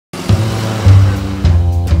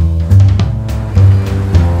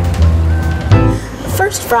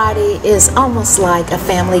first Friday is almost like a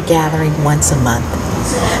family gathering once a month,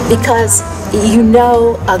 because you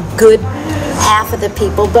know a good half of the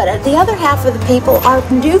people, but the other half of the people are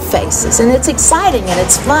new faces, and it's exciting and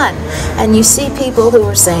it's fun. And you see people who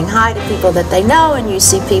are saying hi to people that they know, and you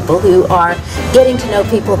see people who are getting to know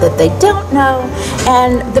people that they don't know.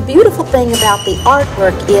 And the beautiful thing about the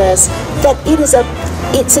artwork is that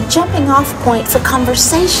it's a jumping off point for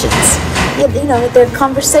conversations. You know, they're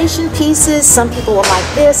conversation pieces. Some people will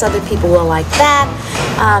like this, other people will like that.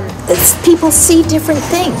 People see different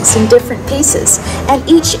things in different pieces, and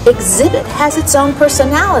each exhibit has its own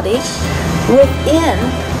personality within,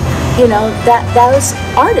 you know, those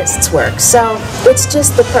artists' work. So it's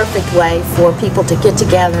just the perfect way for people to get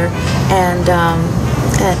together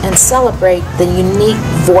and celebrate the unique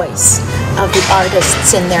voice of the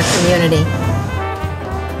artists in their community.